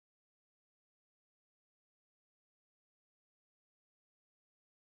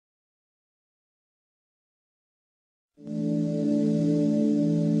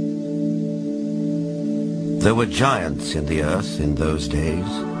There were giants in the earth in those days,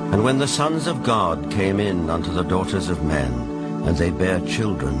 and when the sons of God came in unto the daughters of men, and they bare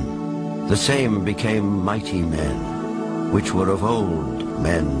children, the same became mighty men, which were of old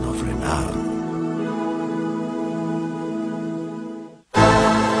men of renown.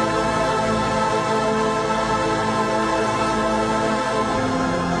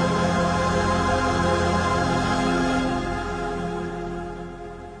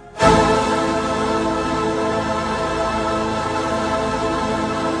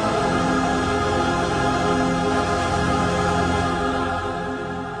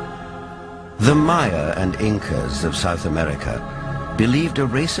 The Maya and Incas of South America believed a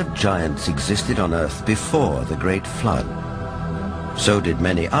race of giants existed on Earth before the Great Flood. So did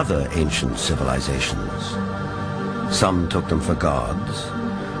many other ancient civilizations. Some took them for gods,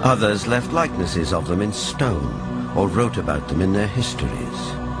 others left likenesses of them in stone or wrote about them in their histories.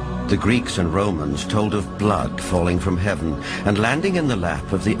 The Greeks and Romans told of blood falling from heaven and landing in the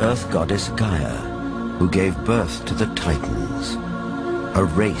lap of the earth goddess Gaia, who gave birth to the Titans, a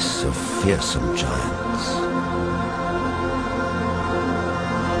race of fearsome giants.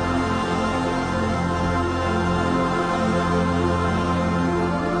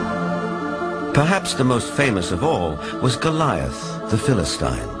 Perhaps the most famous of all was Goliath, the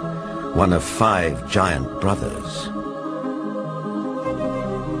Philistine, one of 5 giant brothers.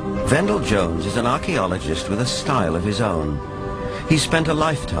 Vendell Jones is an archaeologist with a style of his own. He spent a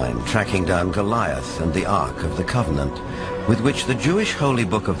lifetime tracking down Goliath and the Ark of the Covenant, with which the Jewish holy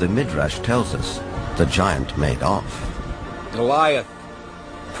book of the Midrash tells us the giant made off. Goliath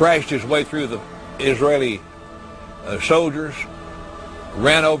crashed his way through the Israeli soldiers,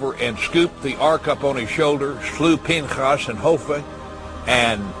 ran over and scooped the ark up on his shoulder, slew Pinchas and Hopha,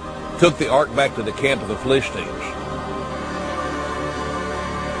 and took the ark back to the camp of the Philistines.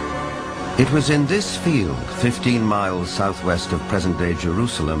 It was in this field, 15 miles southwest of present-day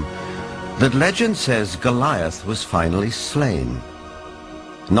Jerusalem, that legend says Goliath was finally slain.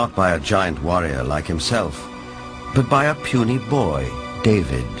 Not by a giant warrior like himself, but by a puny boy,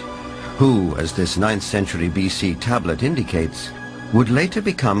 David, who, as this 9th century BC tablet indicates, would later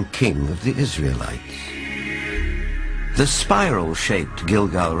become king of the Israelites. The spiral-shaped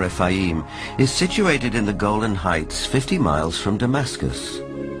Gilgal Rephaim is situated in the Golan Heights, 50 miles from Damascus.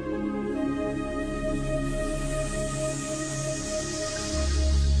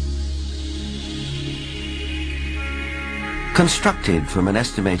 Constructed from an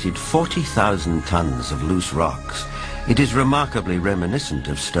estimated 40,000 tons of loose rocks, it is remarkably reminiscent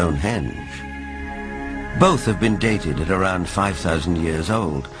of Stonehenge. Both have been dated at around 5,000 years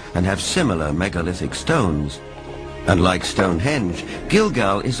old and have similar megalithic stones. And like Stonehenge,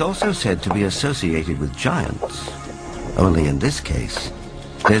 Gilgal is also said to be associated with giants. Only in this case,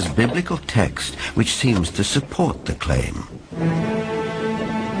 there's biblical text which seems to support the claim.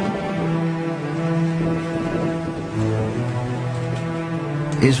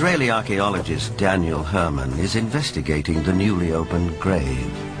 Israeli archaeologist Daniel Herman is investigating the newly opened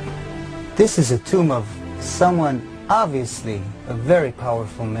grave. This is a tomb of someone, obviously a very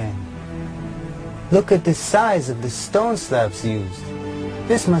powerful man. Look at the size of the stone slabs used.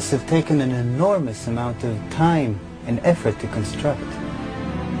 This must have taken an enormous amount of time and effort to construct.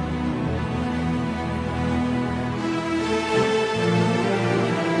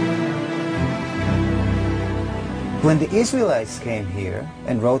 When the Israelites came here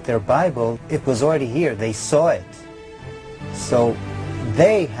and wrote their Bible, it was already here. They saw it. So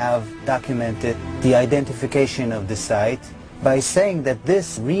they have documented the identification of the site by saying that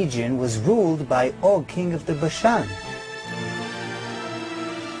this region was ruled by Og, king of the Bashan.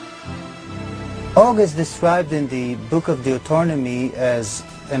 Og is described in the book of Deuteronomy as,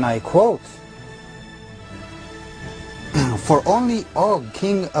 and I quote, "For only Og,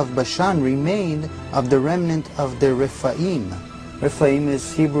 king of Bashan, remained of the remnant of the Rephaim." Rephaim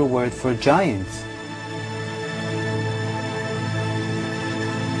is Hebrew word for giants.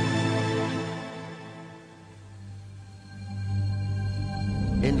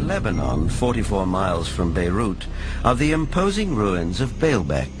 In Lebanon, 44 miles from Beirut, are the imposing ruins of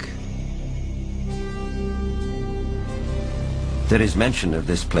Baalbek. There is mention of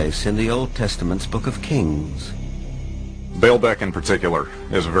this place in the Old Testament's Book of Kings. Baalbek in particular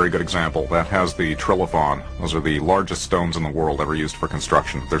is a very good example. That has the trilithon. Those are the largest stones in the world ever used for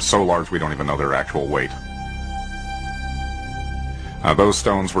construction. They're so large we don't even know their actual weight. Those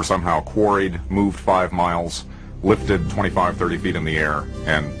stones were somehow quarried, moved 5 miles, lifted 25, 30 feet in the air,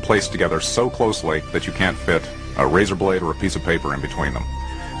 and placed together so closely that you can't fit a razor blade or a piece of paper in between them.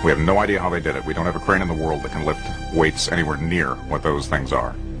 We have no idea how they did it. We don't have a crane in the world that can lift weights anywhere near what those things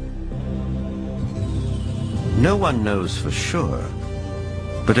are. No one knows for sure,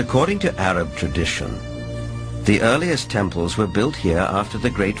 but according to Arab tradition, the earliest temples were built here after the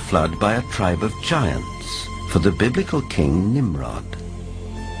Great Flood by a tribe of giants for the biblical king Nimrod.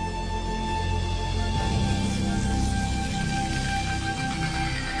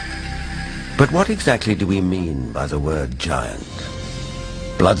 But what exactly do we mean by the word giant?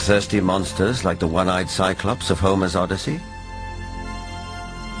 Bloodthirsty monsters like the one-eyed Cyclops of Homer's Odyssey?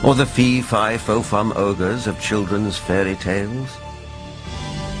 Or the fee-fi-fo-fum ogres of children's fairy tales?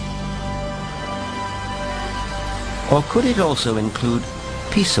 Or could it also include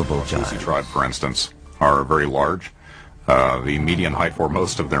peaceable giants? The tribe, for instance, are very large. The median height for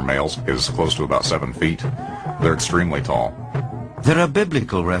most of their males is close to about 7 feet. They're extremely tall. There are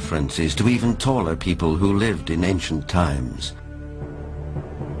biblical references to even taller people who lived in ancient times.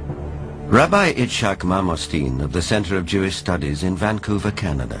 Rabbi Itzhak Mamostein of the Center of Jewish Studies in Vancouver,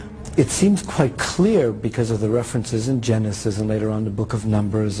 Canada. It seems quite clear because of the references in Genesis and later on the book of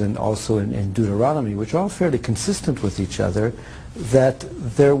Numbers and also in Deuteronomy, which are all fairly consistent with each other, that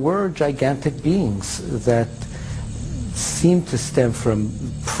there were gigantic beings that seem to stem from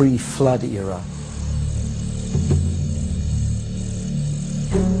pre-flood era.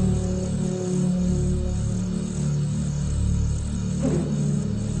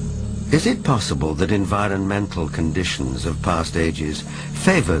 Is it possible that environmental conditions of past ages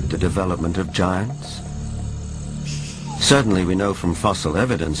favored the development of giants? Certainly we know from fossil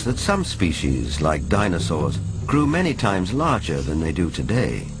evidence that some species, like dinosaurs, grew many times larger than they do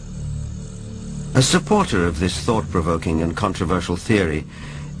today. A supporter of this thought-provoking and controversial theory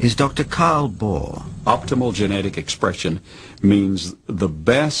is Dr. Carl Bohr. Optimal genetic expression means the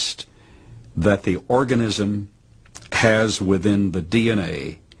best that the organism has within the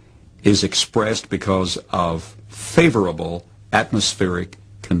DNA is expressed because of favorable atmospheric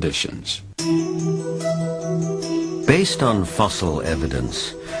conditions. Based on fossil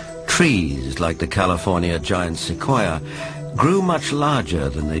evidence, trees like the California giant sequoia grew much larger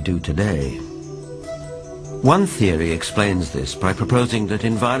than they do today. One theory explains this by proposing that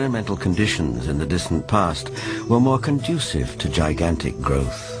environmental conditions in the distant past were more conducive to gigantic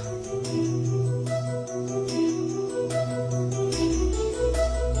growth.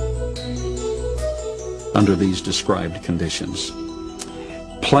 Under these described conditions,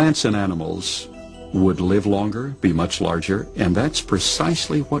 plants and animals would live longer, be much larger, and that's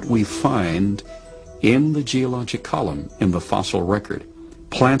precisely what we find in the geologic column in the fossil record.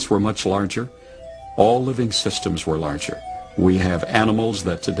 Plants were much larger. All living systems were larger. We have animals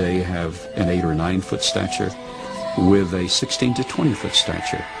that today have an 8 or 9 foot stature with a 16 to 20 foot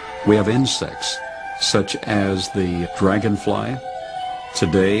stature. We have insects such as the dragonfly.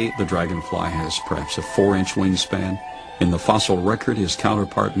 Today, the dragonfly has perhaps a 4-inch wingspan. In the fossil record, his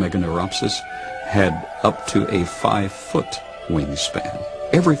counterpart, Meganeuropsis, had up to a 5-foot wingspan.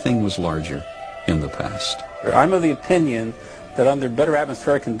 Everything was larger in the past. I'm of the opinion that under better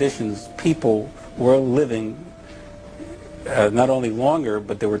atmospheric conditions, people were living not only longer,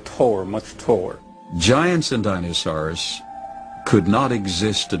 but they were taller, much taller. Giants and dinosaurs could not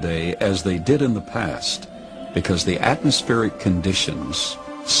exist today as they did in the past because the atmospheric conditions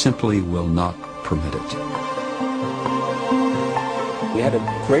simply will not permit it. We had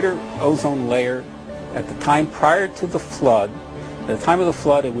a greater ozone layer at the time prior to the flood. At the time of the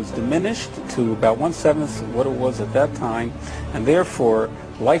flood, it was diminished to about 1/7 of what it was at that time, and therefore,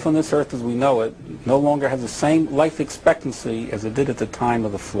 life on this earth as we know it no longer has the same life expectancy as it did at the time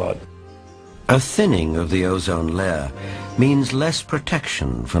of the flood. A thinning of the ozone layer means less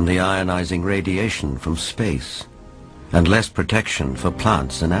protection from the ionizing radiation from space, and less protection for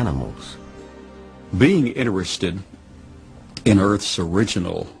plants and animals. Being interested in Earth's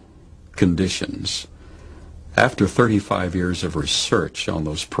original conditions, after 35 years of research on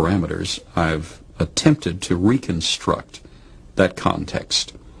those parameters, I've attempted to reconstruct that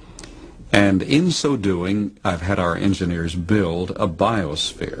context. And in so doing, I've had our engineers build a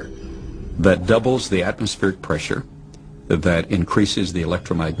biosphere that doubles the atmospheric pressure, that increases the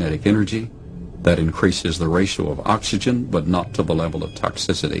electromagnetic energy, that increases the ratio of oxygen, but not to the level of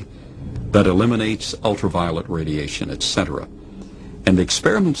toxicity, that eliminates ultraviolet radiation, etc. And the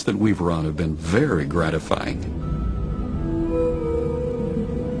experiments that we've run have been very gratifying.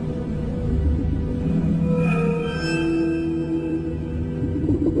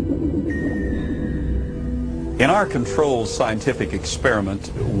 In our controlled scientific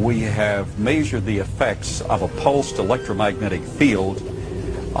experiment, we have measured the effects of a pulsed electromagnetic field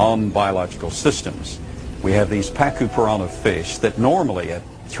on biological systems. We have these Pacu piranha fish that normally at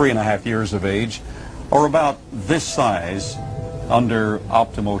 3.5 years of age are about this size under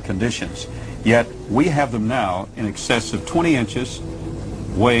optimal conditions. Yet we have them now in excess of 20 inches,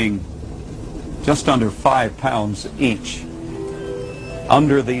 weighing just under 5 pounds each.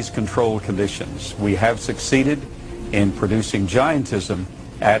 Under these controlled conditions, we have succeeded in producing giantism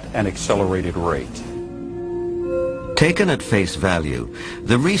at an accelerated rate. Taken at face value,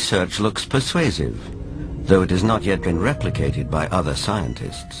 the research looks persuasive, though it has not yet been replicated by other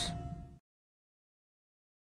scientists.